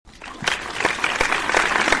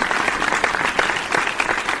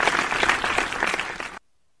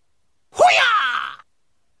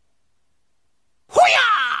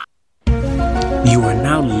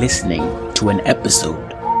listening to an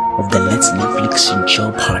episode of the Let's Netflix and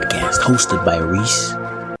Chill podcast hosted by Reese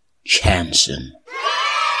Chanson.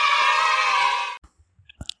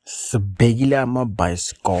 Sibhekile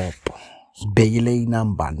amabhayisikobho, sibhekile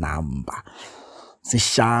inamba.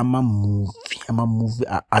 Sishaya ama-movie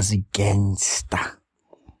as-gangster.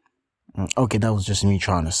 Okay, that was just me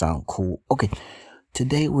trying to sound cool. Okay,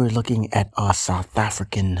 today we're looking at a South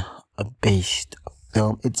African based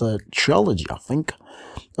film. It's a trilogy, I think.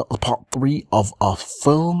 Part 3 of a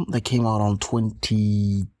film that came out on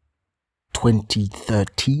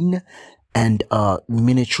 2013 and a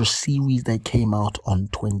miniature series that came out on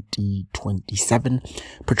 2027,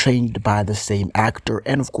 portrayed by the same actor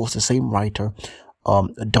and of course the same writer,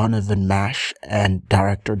 Donovan Mash, and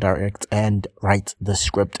directs and writes the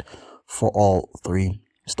script for all 3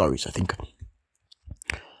 stories, I think.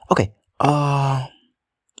 Okay,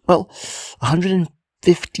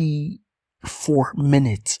 154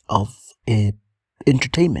 minutes of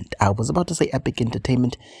entertainment. I was about to say epic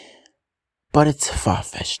entertainment, but it's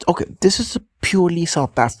far-fetched. Okay, this is a purely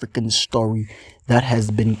South African story that has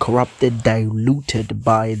been corrupted, diluted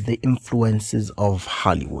by the influences of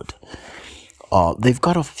Hollywood. They've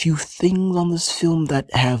got a few things on this film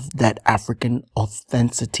that have that African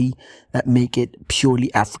authenticity, that make it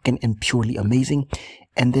purely African and purely amazing.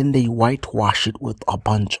 And then they whitewash it with a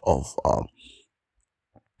bunch of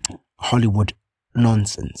Hollywood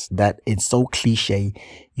nonsense that it's so cliche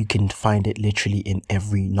you can find it literally in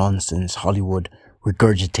every nonsense Hollywood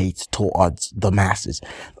regurgitates towards the masses.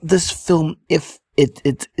 This film, if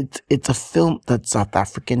it's a film that's South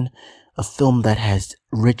African, a film that has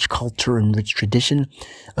rich culture and rich tradition,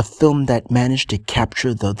 a film that managed to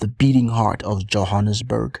capture the beating heart of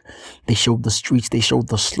Johannesburg. They showed the streets, they showed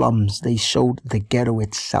the slums, they showed the ghetto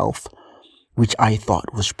itself, which I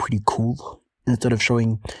thought was pretty cool. Instead of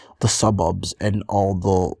showing the suburbs and all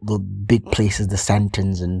the big places, the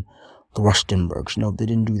Santons and the Rustenburgs. No, they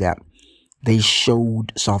didn't do that. They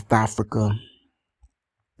showed South Africa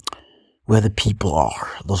where the people are,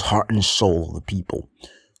 the heart and soul of the people,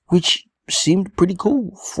 which seemed pretty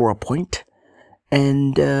cool for a point.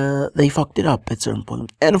 And they fucked it up at certain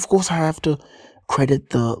point. And of course, I have to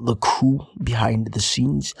credit the crew behind the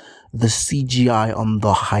scenes. The CGI on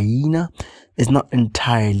the hyena is not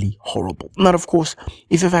entirely horrible. Now, of course,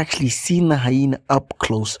 if you've actually seen the hyena up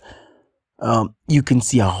close, you can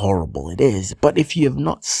see how horrible it is. But if you have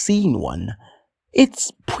not seen one,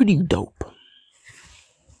 it's pretty dope.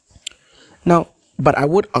 Now, but I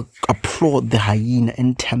would applaud the hyena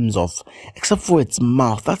in terms of, except for its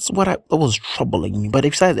mouth, that was troubling me. But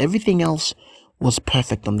besides, everything else was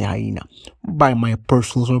perfect on the hyena, by my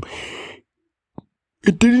personal term.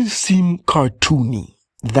 It didn't seem cartoony.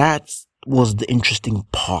 That was the interesting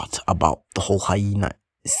part about the whole hyena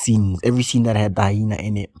scene. Every scene that had the hyena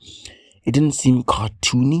in it, it didn't seem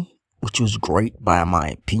cartoony, which was great by my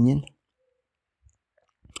opinion.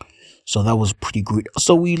 So that was pretty great.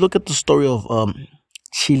 So we look at the story of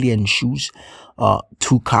Chilean Shoes,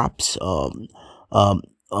 2 cops,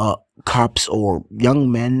 cops or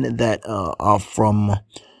young men that are from,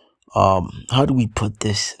 how do we put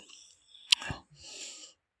this?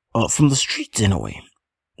 From the streets in a way.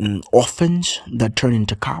 Orphans that turn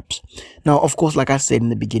into cops. Now, of course, like I said in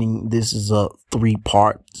the beginning, this is a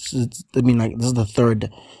 3-part. This is the third,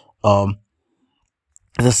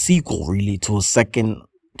 the sequel really to a second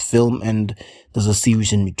film, and there's a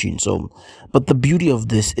series in between. So, but the beauty of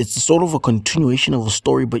this, it's sort of a continuation of a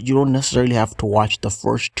story, but you don't necessarily have to watch the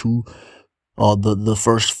first 2, the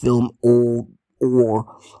first film or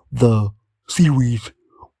the series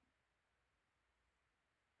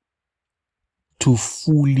to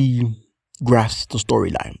fully grasp the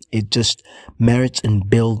storyline. It just merits and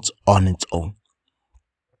builds on its own.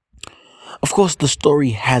 Of course, the story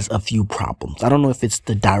has a few problems. I don't know if it's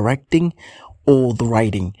the directing or the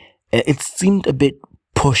writing. It seemed a bit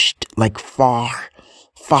pushed, like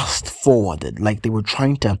fast forwarded, like they were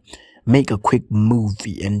trying to make a quick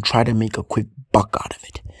movie and try to make a quick buck out of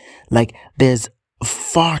it. Like there's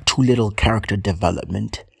far too little character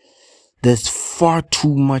development. There's far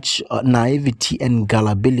too much naivety and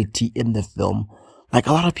gullibility in the film. Like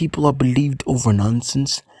a lot of people are believed over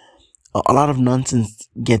nonsense. A lot of nonsense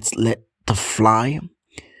gets let to fly.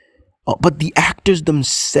 But the actors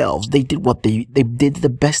themselves, they did what they did the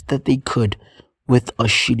best that they could with a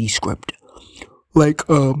shitty script. Like,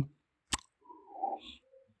 I'm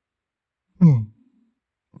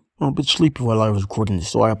a bit sleepy while I was recording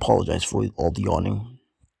this, so I apologize for all the yawning.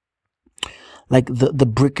 Like the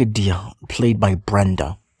Brigadier, played by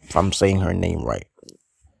Brenda, if I'm saying her name right.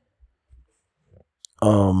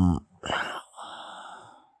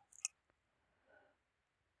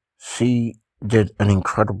 she did an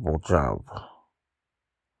incredible job.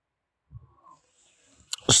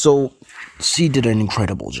 So she did an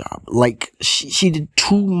incredible job. Like she did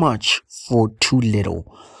too much for too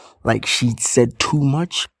little. Like she said too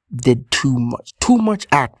much, did too much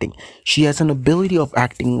acting. She has an ability of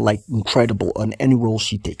acting like incredible on any role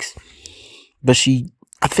she takes. But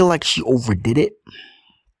I feel like she overdid it.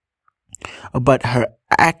 But her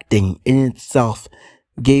acting in itself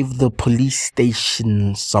gave the police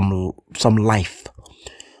station some life.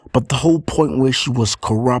 But the whole point where she was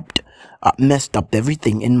corrupt, messed up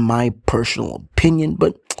everything in my personal opinion.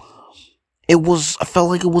 But I felt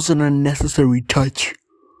like it was an unnecessary touch,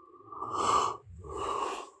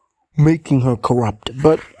 making her corrupt.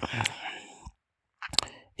 But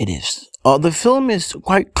it is. The film is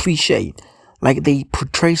quite cliche. Like they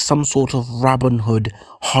portray some sort of Robin Hood,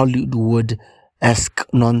 Hollywood-esque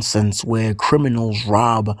nonsense where criminals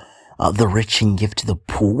rob the rich and give to the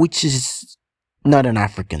poor, which is not an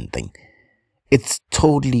African thing. It's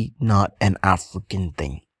totally not an African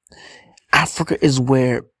thing. Africa is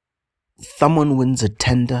where someone wins a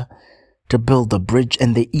tender to build a bridge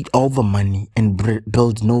and they eat all the money and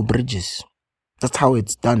build no bridges. That's how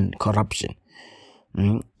it's done, corruption.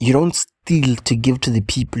 You don't steal to give to the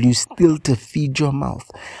people, you steal to feed your mouth.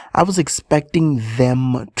 I was expecting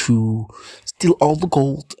them to steal all the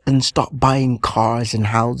gold and start buying cars and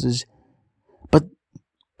houses. But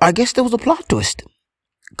I guess there was a plot twist.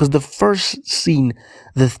 Because the first scene,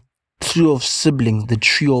 the trio of siblings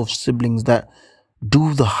that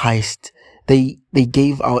do the heist, they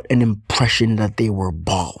gave out an impression that they were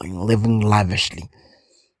balling, living lavishly.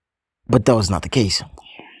 But that was not the case.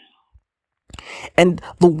 And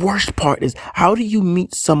the worst part is, how do you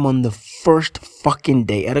meet someone the first fucking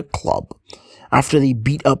day at a club after they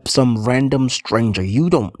beat up some random stranger you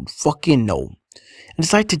don't fucking know and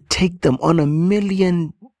decide to take them on $1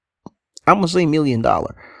 million, I'm gonna say $1 million,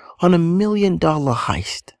 on $1 million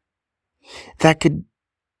heist that could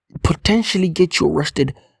potentially get you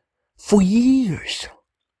arrested for years?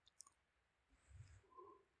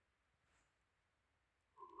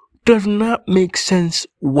 Does not make sense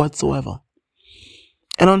whatsoever.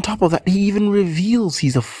 And on top of that, he even reveals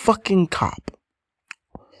he's a fucking cop.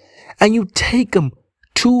 And you take him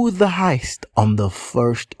to the heist on the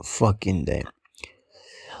first fucking day.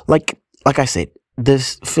 Like I said,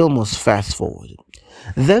 this film was fast forwarded.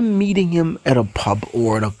 Them meeting him at a pub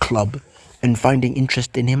or at a club and finding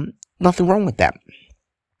interest in him, nothing wrong with that.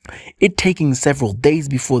 It taking several days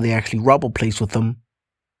before they actually rob a place with him,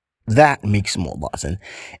 that makes more sense.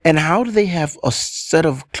 And how do they have a set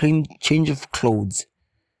of change of clothes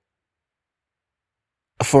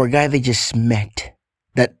for a guy they just met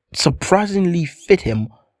that surprisingly fit him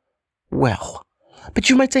well?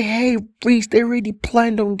 But you might say, hey, Reese, they already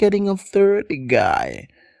planned on getting a third guy.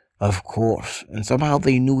 Of course. And somehow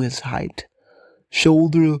they knew his height,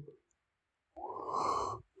 shoulder.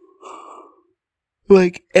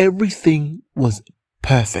 Like, everything was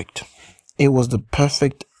perfect. It was the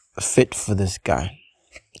perfect fit for this guy.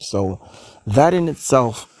 So, that in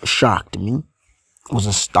itself shocked me. It was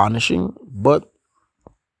astonishing, but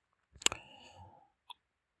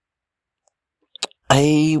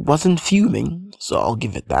I wasn't fuming, so I'll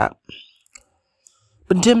give it that.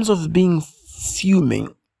 But in terms of being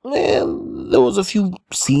fuming, man, there was a few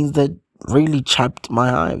scenes that really chapped my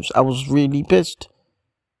hives. I was really pissed.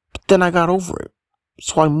 But then I got over it.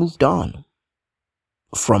 So I moved on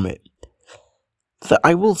from it.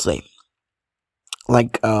 I will say,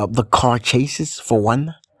 like the car chases, for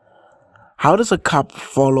one. How does a cop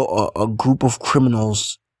follow a group of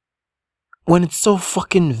criminals when it's so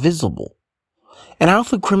fucking visible? And how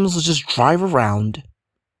the criminals just drive around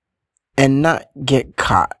and not get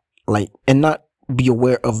caught, like, and not be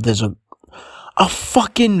aware of there's a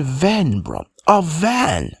fucking van, bro. A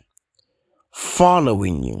van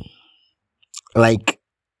following you, like,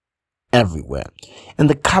 everywhere. And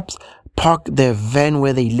the cops park their van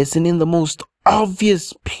where they listen in the most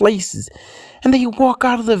obvious places. And they walk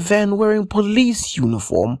out of the van wearing police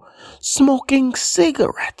uniform, smoking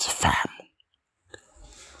cigarettes, fam.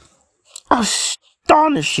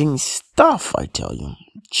 Astonishing stuff, I tell you.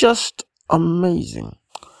 Just amazing.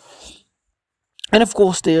 And of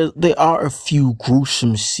course, there are a few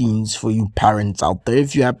gruesome scenes for you parents out there.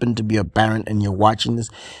 If you happen to be a parent and you're watching this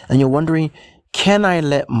and you're wondering, can I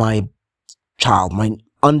let my child, my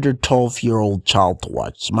under 12-year-old child to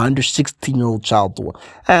watch, my under 16-year-old child to watch,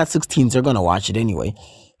 16s, they're going to watch it anyway,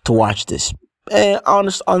 to watch this?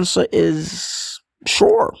 Honest answer is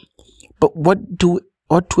sure. But what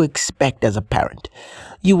to expect as a parent?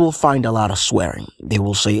 You will find a lot of swearing. They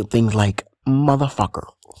will say things like, motherfucker,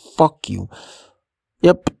 fuck you.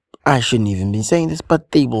 Yep, I shouldn't even be saying this,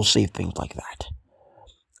 but they will say things like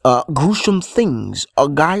that. Gruesome things. A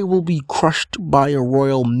guy will be crushed by a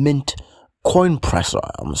Royal Mint coin presser,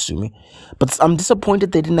 I'm assuming. But I'm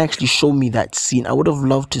disappointed they didn't actually show me that scene. I would have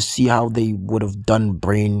loved to see how they would have done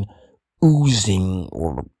brain oozing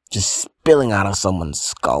or just spilling out of someone's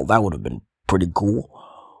skull. That would have been pretty cool.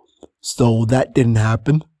 So that didn't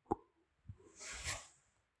happen,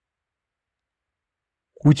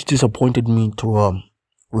 which disappointed me to a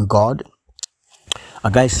regard. A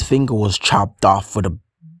guy's finger was chopped off with a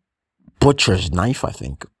butcher's knife, I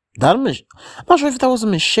think. I'm not sure if that was a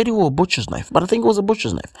machete or a butcher's knife, but I think it was a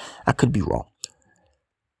butcher's knife. I could be wrong.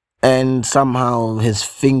 And somehow his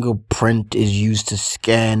fingerprint is used to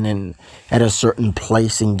scan and at a certain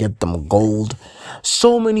place and get them gold.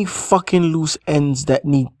 So many fucking loose ends that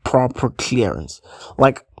need proper clearance.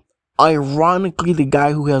 Like, ironically, the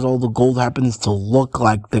guy who has all the gold happens to look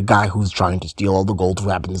like the guy who's trying to steal all the gold, who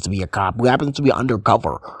happens to be a cop, who happens to be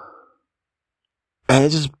undercover. And it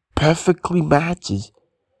just perfectly matches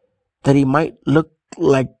that he might look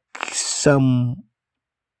like some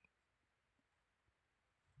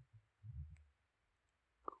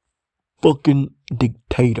fucking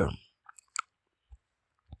dictator.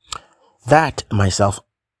 That, my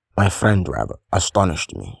friend,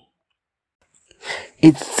 astonished me.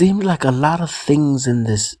 It seemed like a lot of things in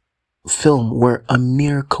this film were a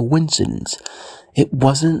mere coincidence. It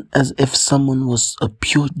wasn't as if someone was a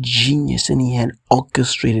pure genius and he had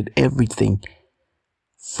orchestrated everything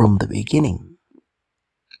from the beginning.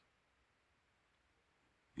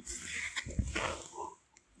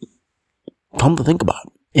 Come to think about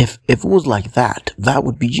it. If it was like that, that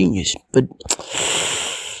would be genius. But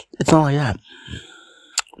it's not like that.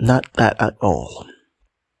 Not that at all.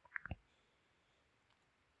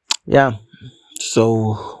 Yeah.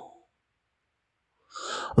 So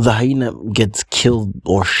the hyena gets killed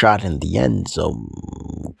or shot in the end. So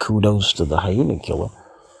kudos to the hyena killer.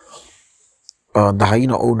 The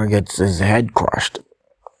hyena owner gets his head crushed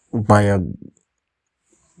by a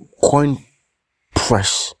coin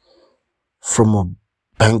press from a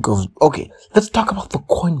bank of... Okay, let's talk about the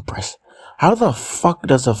coin press. How the fuck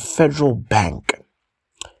does a federal bank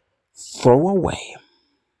throw away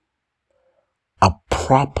a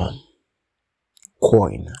proper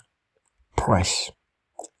coin press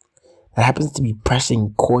that happens to be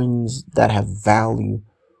pressing coins that have value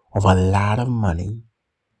of a lot of money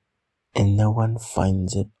and no one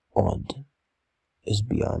finds it odd? Is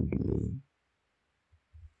beyond me.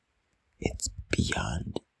 It's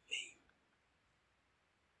beyond.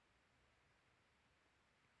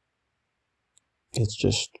 It's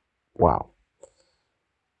just, wow.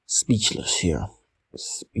 Speechless here.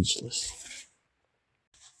 Speechless.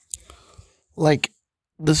 Like,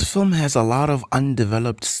 this film has a lot of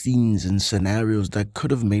undeveloped scenes and scenarios that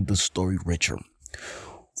could have made the story richer.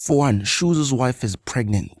 For one, Shoes' wife is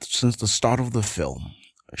pregnant since the start of the film.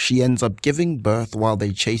 She ends up giving birth while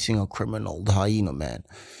they're chasing a criminal, the hyena man.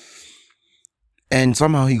 And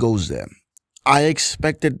somehow he goes there. I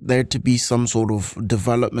expected there to be some sort of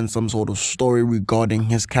development, some sort of story regarding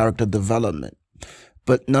his character development.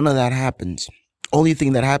 But none of that happens. Only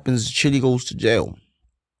thing that happens is Chili goes to jail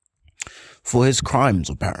for his crimes,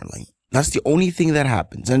 apparently. That's the only thing that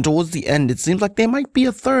happens. And towards the end, it seems like there might be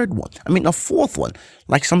a fourth one.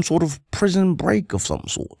 Like some sort of prison break of some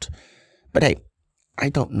sort. But hey, I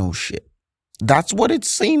don't know shit. That's what it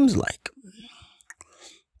seems like.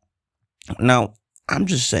 Now, I'm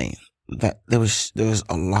just saying that there was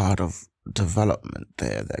a lot of development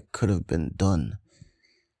there that could have been done.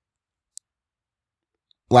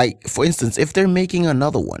 Like, for instance, if they're making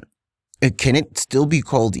another one, can it still be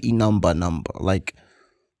called iNumber? Like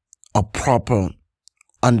a proper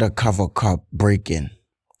undercover cop break-in?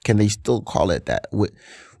 Can they still call it that?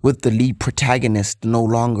 With the lead protagonist no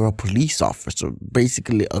longer a police officer,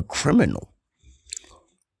 basically a criminal.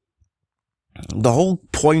 The whole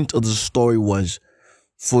point of the story was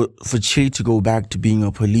for Chili to go back to being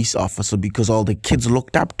a police officer because all the kids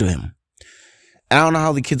looked up to him. I don't know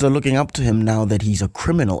how the kids are looking up to him now that he's a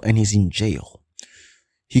criminal and he's in jail.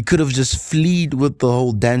 He could have just fled with the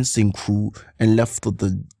whole dancing crew and left with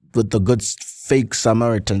the good fake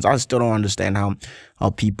Samaritans. I still don't understand how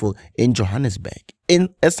people in Johannesburg,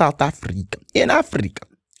 in South Africa, in Africa,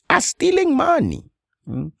 are stealing money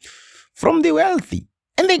from the wealthy.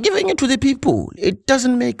 And they're giving it to the people. It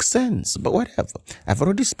doesn't make sense, but whatever. I've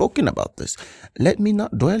already spoken about this. Let me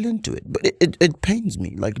not dwell into it. But it pains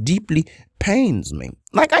me, like deeply pains me.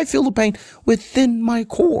 Like I feel the pain within my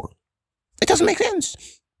core. It doesn't make sense.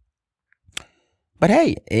 But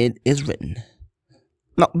hey, it is written.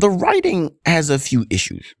 Now, the writing has a few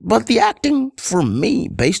issues, but the acting, for me,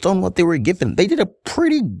 based on what they were given, they did a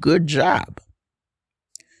pretty good job.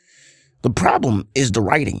 The problem is the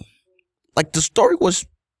writing. Like, the story was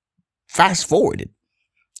fast forwarded.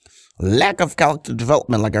 Lack of character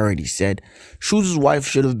development, like I already said. Shoes' wife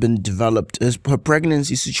should have been developed. Her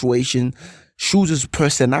pregnancy situation, Shoes'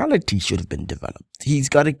 personality should have been developed. He's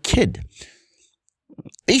got a kid.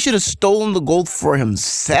 He should have stolen the gold for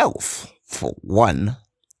himself, for one.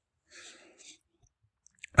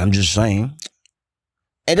 I'm just saying.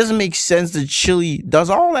 It doesn't make sense that Chili does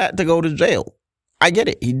all that to go to jail. I get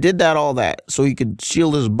it. He did that, all that, so he could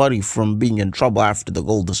shield his buddy from being in trouble after the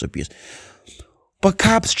gold disappears. But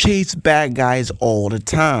cops chase bad guys all the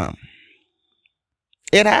time.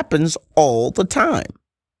 It happens all the time.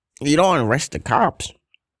 You don't arrest the cops.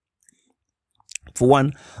 For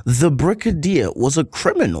one, the brigadier was a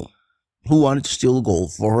criminal who wanted to steal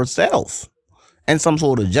gold for herself and some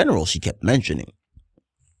sort of general she kept mentioning.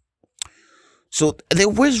 So there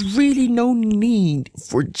was really no need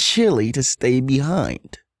for Chili to stay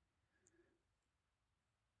behind.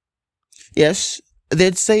 Yes,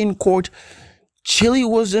 they'd say in court, Chili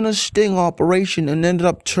was in a sting operation and ended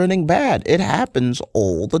up turning bad. It happens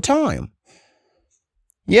all the time.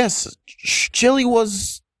 Yes, Chili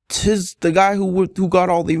was the guy who got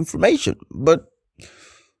all the information, but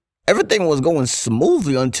everything was going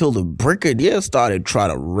smoothly until the brigadier started trying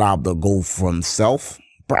to rob the gold for himself.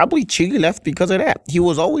 Probably Chili left because of that. He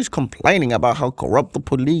was always complaining about how corrupt the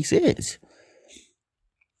police is.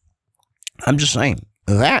 I'm just saying,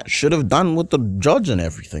 that should have done with the judge and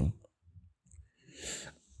everything.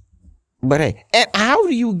 But hey, and how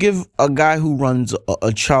do you give a guy who runs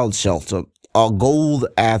a child shelter a gold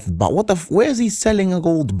ass bar? Where is he selling a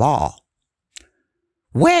gold bar?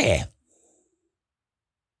 Where?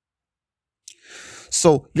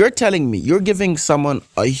 So you're telling me you're giving someone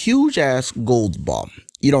a huge ass gold bar.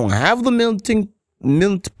 You don't have the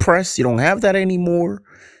mint press. You don't have that anymore.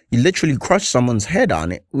 You literally crush someone's head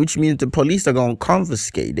on it, which means the police are going to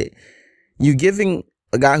confiscate it. You're giving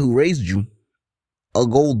a guy who raised you a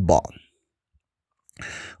gold bar.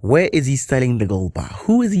 Where is he selling the gold bar?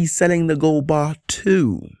 Who is he selling the gold bar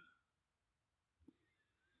to?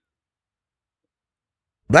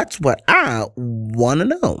 That's what I want to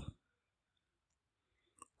know.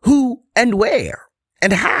 Who and where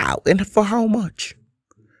and how and for how much?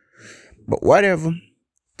 But whatever.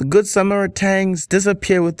 The Good Samaritans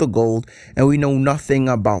disappear with the gold and we know nothing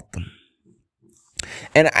about them.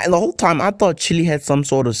 And the whole time I thought Chili had some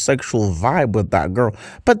sort of sexual vibe with that girl.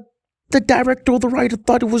 But the director or the writer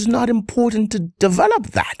thought it was not important to develop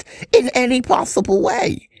that in any possible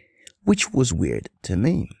way, which was weird to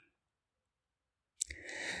me.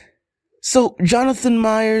 So Donovan,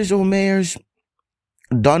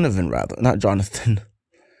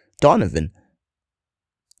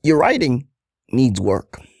 your writing needs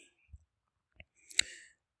work.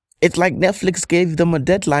 It's like Netflix gave them a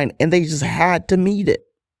deadline and they just had to meet it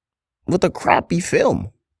with a crappy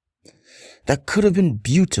film that could have been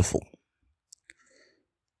beautiful.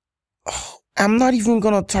 I'm not even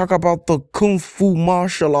going to talk about the kung fu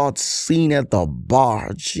martial arts scene at the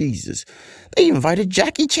bar. Jesus. They invited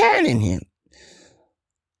Jackie Chan in here.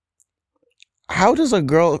 How does a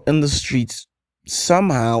girl in the streets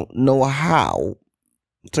somehow know how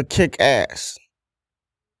to kick ass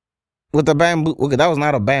with a bamboo? Okay, that was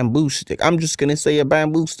not a bamboo stick. I'm just going to say a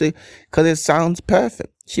bamboo stick because it sounds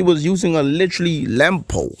perfect. She was using a literally lamp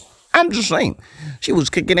pole. I'm just saying. She was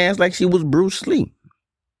kicking ass like she was Bruce Lee.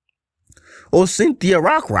 Or Cynthia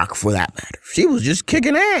Rock for that matter. She was just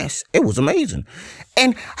kicking ass. It was amazing.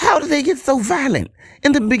 And how did they get so violent?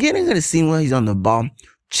 In the beginning of the scene where he's on the bar,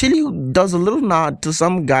 Chili does a little nod to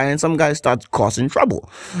some guy and some guy starts causing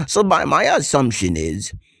trouble. So my assumption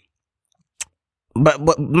is, but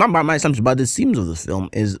not by my assumption, by the themes of the film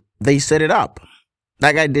is they set it up.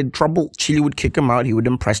 That guy did trouble. Chili would kick him out. He would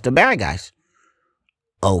impress the bad guys.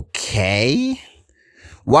 Okay.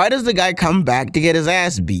 Why does the guy come back to get his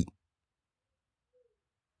ass beat?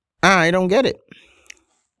 I don't get it.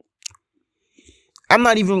 I'm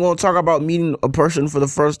not even going to talk about meeting a person for the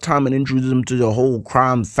first time and introduce them to the whole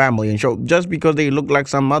crime family and show just because they look like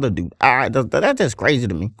some other dude. That's just crazy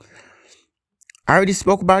to me. I already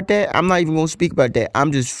spoke about that. I'm not even going to speak about that.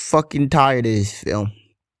 I'm just fucking tired of this film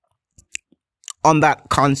on that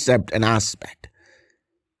concept and aspect.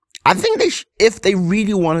 I think if they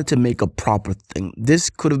really wanted to make a proper thing,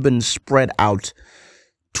 this could have been spread out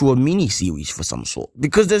to a mini series for some sort,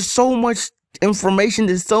 because there's so much information,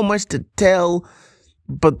 there's so much to tell,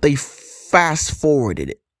 but they fast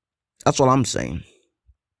forwarded it. That's what I'm saying.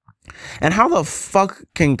 And how the fuck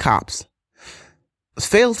can cops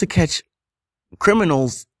failed to catch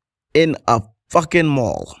criminals in a fucking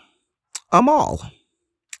mall. A mall.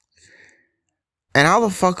 And how the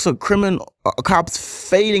fuck's a cops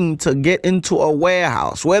failing to get into a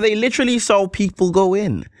warehouse where they literally saw people go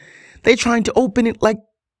in? They trying to open it like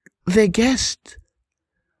their guest.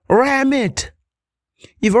 Ram it.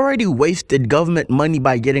 You've already wasted government money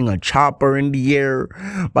by getting a chopper in the air,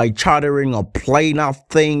 by chartering a plane, I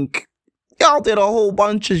think. Y'all did a whole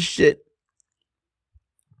bunch of shit.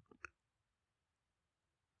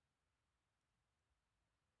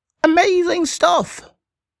 Amazing stuff.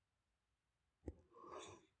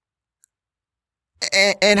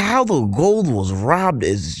 And how the gold was robbed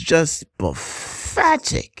is just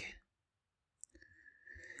pathetic.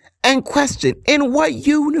 And question, in what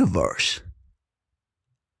universe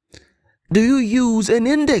do you use an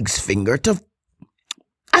index finger to...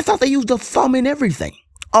 I thought they used a thumb in everything.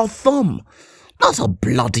 A thumb, not a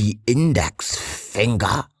bloody index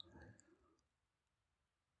finger.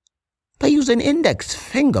 They use an index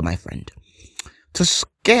finger, my friend, to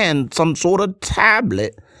scan some sort of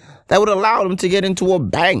tablet that would allow them to get into a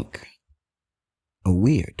bank.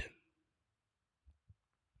 Weird.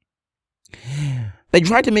 They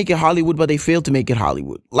tried to make it Hollywood, but they failed to make it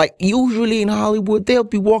Hollywood. Like, usually in Hollywood, they'll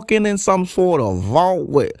be walking in some sort of vault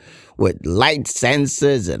with light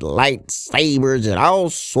sensors and lightsabers and all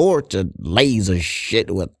sorts of laser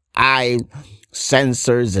shit with eye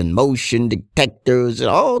sensors and motion detectors and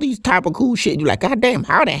all these type of cool shit. You're like, God damn,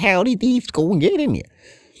 how the hell these thieves go and get in here?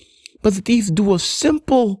 But the thieves do a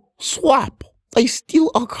simple swap. They steal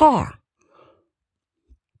a car.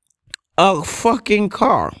 A fucking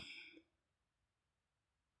car.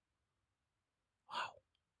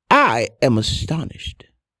 I am astonished.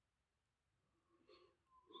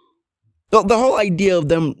 The whole idea of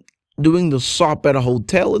them doing the swap at a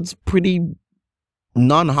hotel is pretty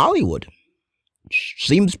non-Hollywood.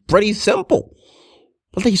 Seems pretty simple.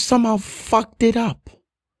 But they somehow fucked it up.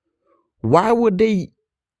 Why would they...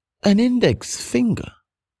 an index finger?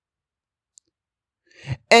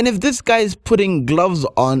 And if this guy's putting gloves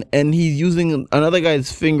on and he's using another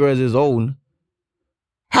guy's finger as his own,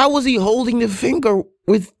 how was he holding the finger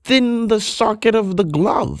within the socket of the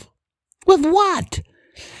glove? With what?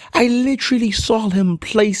 I literally saw him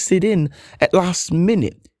place it in at last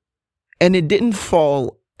minute, and it didn't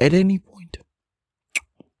fall at any point.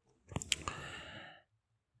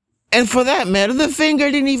 And for that matter, the finger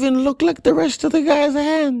didn't even look like the rest of the guy's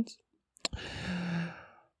hands.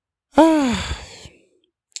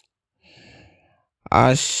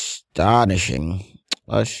 Astonishing.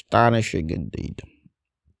 Astonishing indeed.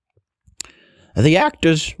 The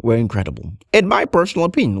actors were incredible. In my personal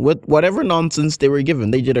opinion, with whatever nonsense they were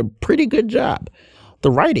given, they did a pretty good job. The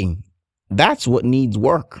writing, that's what needs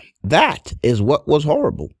work. That is what was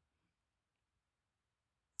horrible.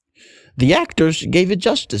 The actors gave it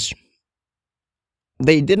justice.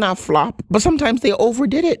 They did not flop, but sometimes they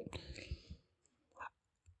overdid it.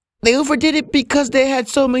 They overdid it because they had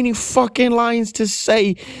so many fucking lines to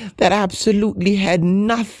say that absolutely had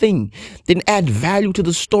nothing, didn't add value to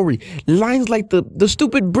the story. Lines like the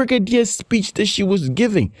stupid brigadier speech that she was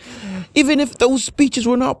giving. Even if those speeches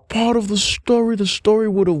were not part of the story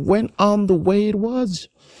would have went on the way it was.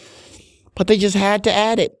 But they just had to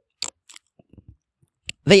add it.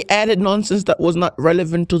 They added nonsense that was not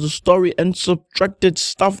relevant to the story and subtracted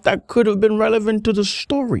stuff that could have been relevant to the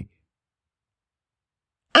story.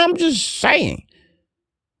 I'm just saying.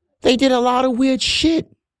 They did a lot of weird shit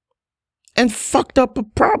and fucked up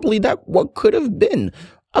probably that what could have been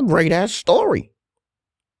a great ass story.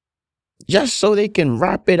 Just so they can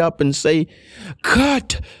wrap it up and say,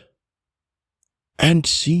 cut and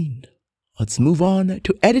scene. Let's move on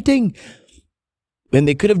to editing. When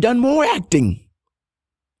they could have done more acting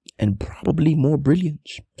and probably more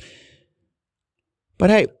brilliance. But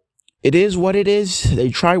hey, it is what it is. They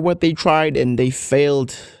tried what they tried and they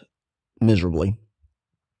failed miserably.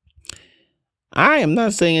 I am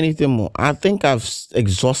not saying anything more. I think I've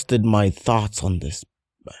exhausted my thoughts on this.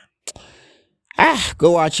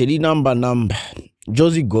 Go watch it. iNumber.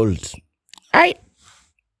 Jozi Gold. I'm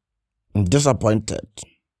disappointed.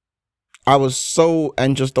 I was so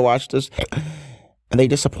anxious to watch this and they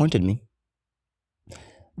disappointed me.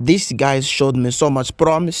 These guys showed me so much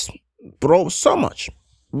promise. Bro, so much.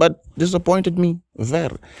 But disappointed me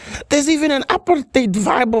very. There's even an apartheid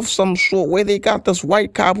vibe of some sort where they got this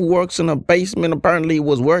white cop who works in a basement. Apparently he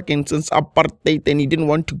was working since apartheid and he didn't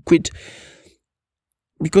want to quit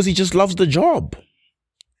because he just loves the job.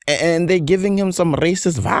 And they're giving him some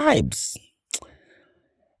racist vibes.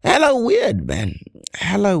 Hella weird, man.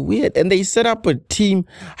 hella weird. And they set up a team.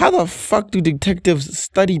 How the fuck do detectives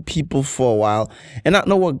study people for a while and not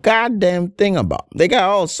know a goddamn thing about them? They got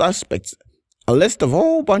all suspects, a list of a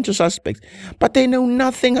whole bunch of suspects, but they know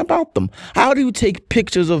nothing about them. How do you take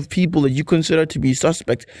pictures of people that you consider to be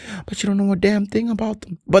suspects, but you don't know a damn thing about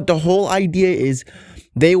them? But the whole idea is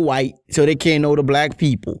they white, so they can't know the black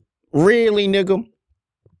people. Really, nigga?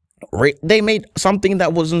 They made something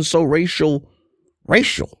that wasn't so racial.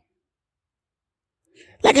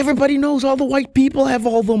 Like, everybody knows all the white people have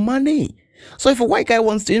all the money. So if a white guy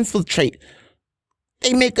wants to infiltrate,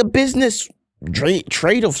 they make a business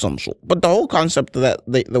trade of some sort. But the whole concept of that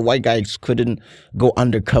the white guys couldn't go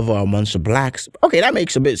undercover amongst the blacks, okay, that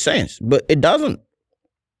makes a bit of sense. But it doesn't.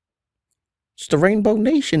 It's the Rainbow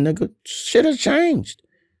Nation, nigga. Shit has changed.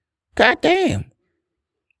 Goddamn.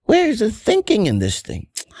 Where is the thinking in this thing?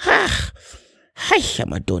 Ha! Hi,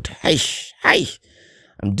 my dude. Hi.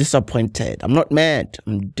 I'm disappointed. I'm not mad.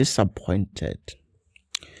 I'm disappointed.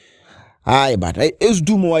 Aye, but it's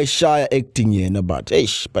do more shy acting here, no, but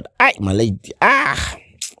aye, my lady.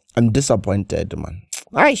 I'm disappointed, man.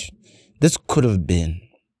 Aye, this could have been.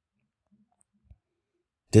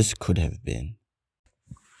 This could have been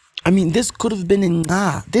this could have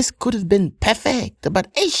been perfect,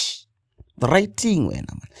 but the writing, man.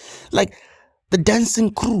 Like the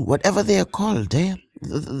dancing crew, whatever they are called,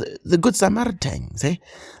 the Good Samaritans,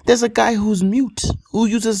 There's a guy who's mute, who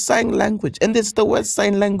uses sign language, and it's the worst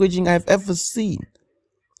sign languaging I've ever seen.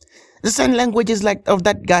 The sign language is like of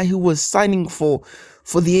that guy who was signing for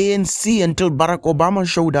the ANC until Barack Obama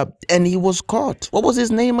showed up and he was caught. What was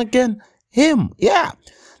his name again? Him, yeah.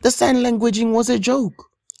 The sign languaging was a joke.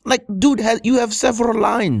 Like, dude, you have several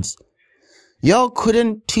lines. Y'all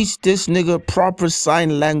couldn't teach this nigga proper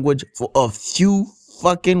sign language for a few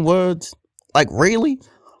fucking words? Like, really?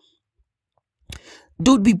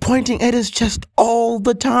 Dude be pointing at his chest all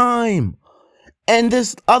the time. And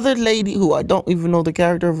this other lady, who I don't even know the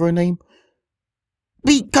character of her name,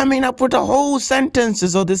 be coming up with the whole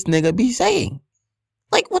sentences of this nigga be saying.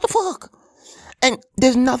 Like, what the fuck? And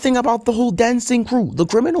there's nothing about the whole dancing crew, the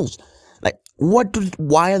criminals. Like,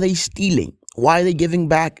 why are they stealing? Why are they giving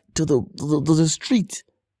back to the streets?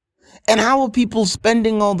 And how are people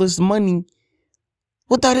spending all this money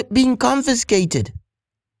without it being confiscated?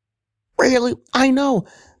 Really? I know.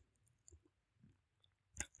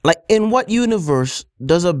 Like, in what universe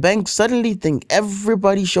does a bank suddenly think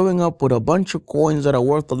everybody showing up with a bunch of coins that are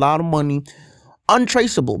worth a lot of money,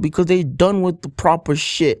 untraceable because they're done with the proper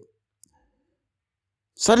shit?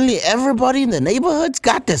 Suddenly everybody in the neighborhood's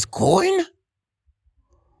got this coin?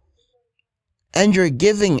 And you're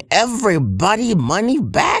giving everybody money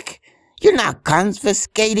back? You're not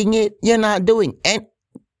confiscating it. You're not doing any.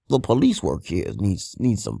 The police work here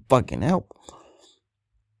needs some fucking help.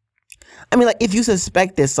 I mean, like, if you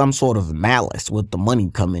suspect there's some sort of malice with the money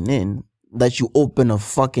coming in, that you open a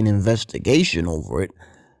fucking investigation over it.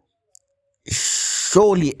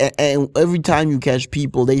 Surely, and every time you catch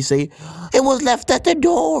people, they say, it was left at the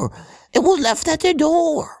door. It was left at the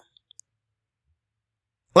door.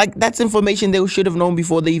 Like, that's information they should have known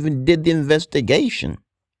before they even did the investigation.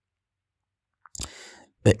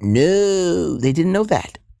 But no, they didn't know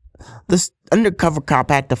that. This undercover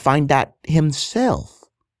cop had to find out himself.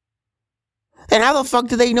 And how the fuck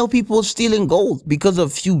do they know people were stealing gold? Because a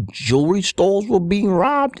few jewelry stores were being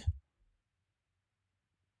robbed?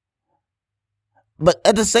 But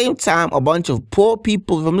at the same time, a bunch of poor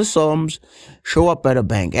people from the slums show up at a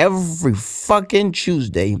bank every fucking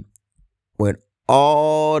Tuesday with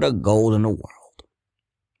all the gold in the world.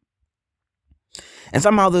 And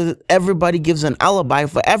somehow everybody gives an alibi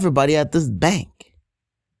for everybody at this bank.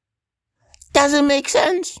 Doesn't make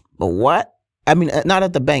sense. But what? I mean, not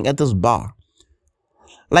at the bank, at this bar.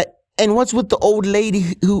 Like, and what's with the old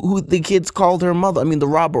lady who the kids called her mother? I mean, the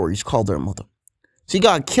robberies called her mother. She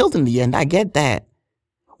got killed in the end. I get that.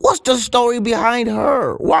 What's the story behind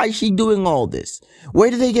her? Why is she doing all this? Where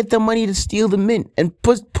did they get the money to steal the mint and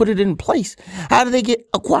put it in place? How did they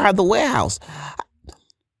acquire the warehouse?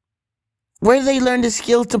 Where did they learn the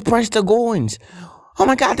skills to press the coins? Oh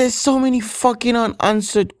my God, there's so many fucking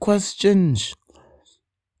unanswered questions.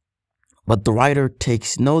 But the writer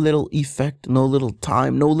takes no little effect, no little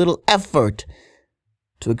time, no little effort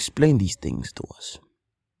to explain these things to us.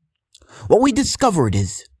 What we discovered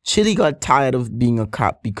is Chili got tired of being a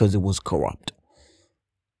cop because it was corrupt.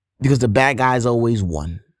 Because the bad guys always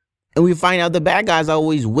won. And we find out the bad guys are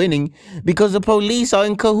always winning because the police are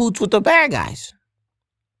in cahoots with the bad guys.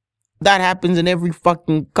 That happens in every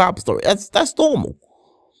fucking cop story. That's normal.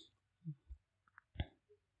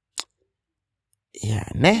 Yeah,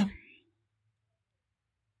 nah.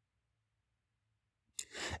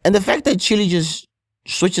 And the fact that Chili just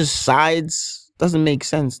switches sides doesn't make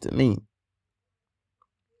sense to me.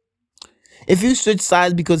 If you switch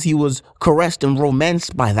sides because he was caressed and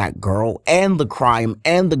romanced by that girl and the crime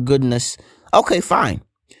and the goodness, okay, fine.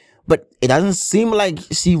 But it doesn't seem like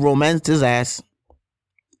she romanced his ass.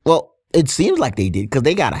 Well, it seems like they did because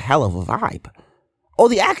they got a hell of a vibe. Or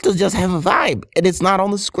the actors just have a vibe and it's not on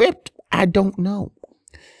the script. I don't know.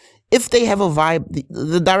 If they have a vibe,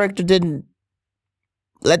 the director didn't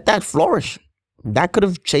let that flourish. That could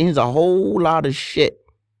have changed a whole lot of shit.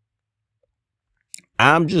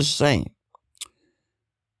 I'm just saying.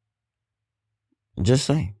 Just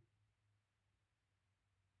saying.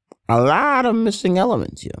 A lot of missing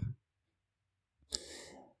elements here.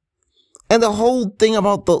 And the whole thing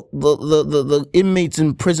about the inmates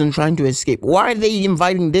in prison trying to escape. Why are they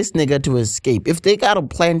inviting this nigga to escape? If they got a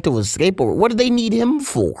plan to escape, or what do they need him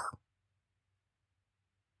for?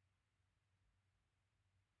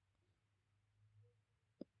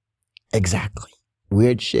 Exactly.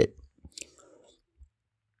 Weird shit.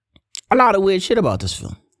 A lot of weird shit about this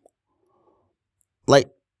film. Like,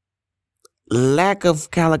 lack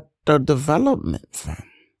of character development, fam.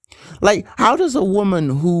 Like, how does a woman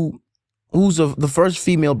who's the first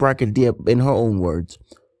female brigadier, in her own words,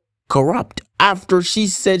 corrupt, after she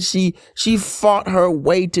said she fought her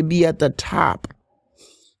way to be at the top?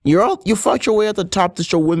 You fought your way at the top to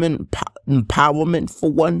show women empowerment,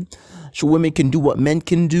 for one. So women can do what men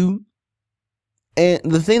can do. And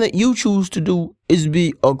the thing that you choose to do is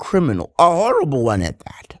be a criminal. A horrible one at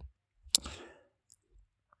that.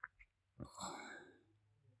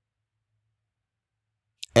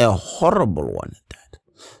 A horrible one at that.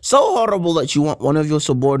 So horrible that you want one of your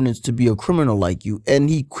subordinates to be a criminal like you, and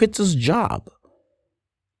he quits his job.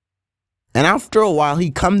 And after a while,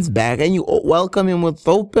 he comes back and you welcome him with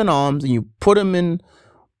open arms and you put him in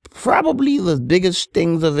probably the biggest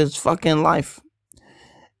things of his fucking life.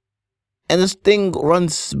 And this thing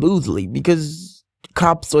runs smoothly because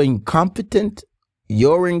cops are incompetent.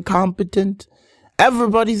 You're incompetent.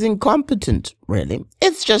 Everybody's incompetent, really.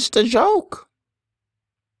 It's just a joke.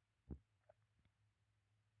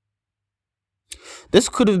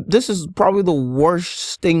 This is probably the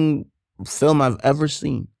worst film I've ever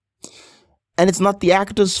seen. And it's not the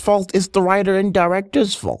actor's fault, it's the writer and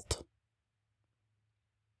director's fault.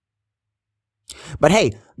 But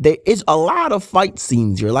hey, there is a lot of fight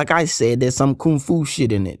scenes here. Like I said, there's some kung fu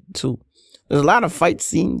shit in it too. There's a lot of fight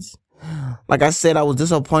scenes. Like I said, I was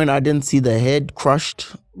disappointed I didn't see the head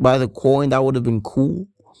crushed by the coin. That would have been cool.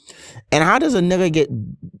 And how does a nigga get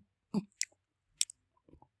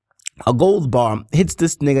a gold bar hits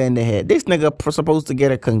this nigga in the head? This nigga supposed to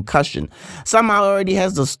get a concussion. Somehow already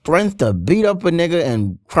has the strength to beat up a nigga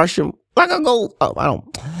and crush him like a gold. Oh, I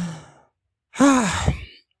don't.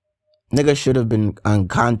 Nigga should have been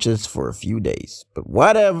unconscious for a few days. But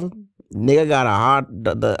whatever. Nigga got a heart,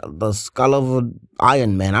 the skull of an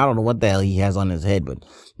Iron Man. I don't know what the hell he has on his head, but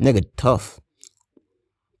nigga tough.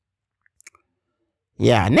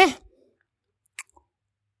 Yeah, nah.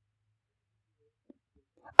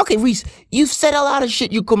 Okay, Reese, you've said a lot of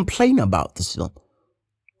shit you complain about this film.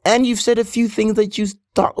 And you've said a few things that you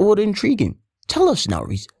thought were intriguing. Tell us now,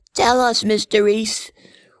 Reese. Tell us, Mr. Reese.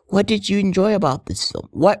 What did you enjoy about this film?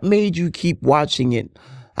 What made you keep watching it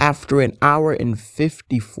after an hour and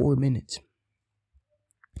 54 minutes?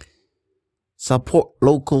 Support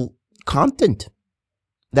local content.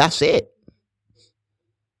 That's it.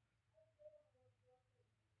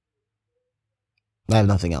 I have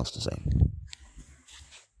nothing else to say.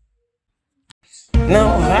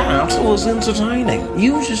 Now that was entertaining.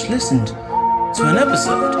 You just listened to an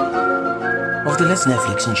episode of the Let's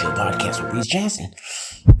Netflix and Chill podcast with Reese Jansen.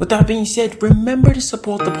 With that being said, remember to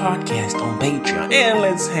support the podcast on Patreon and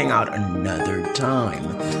let's hang out another time.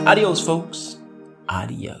 Adios, folks.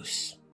 Adios.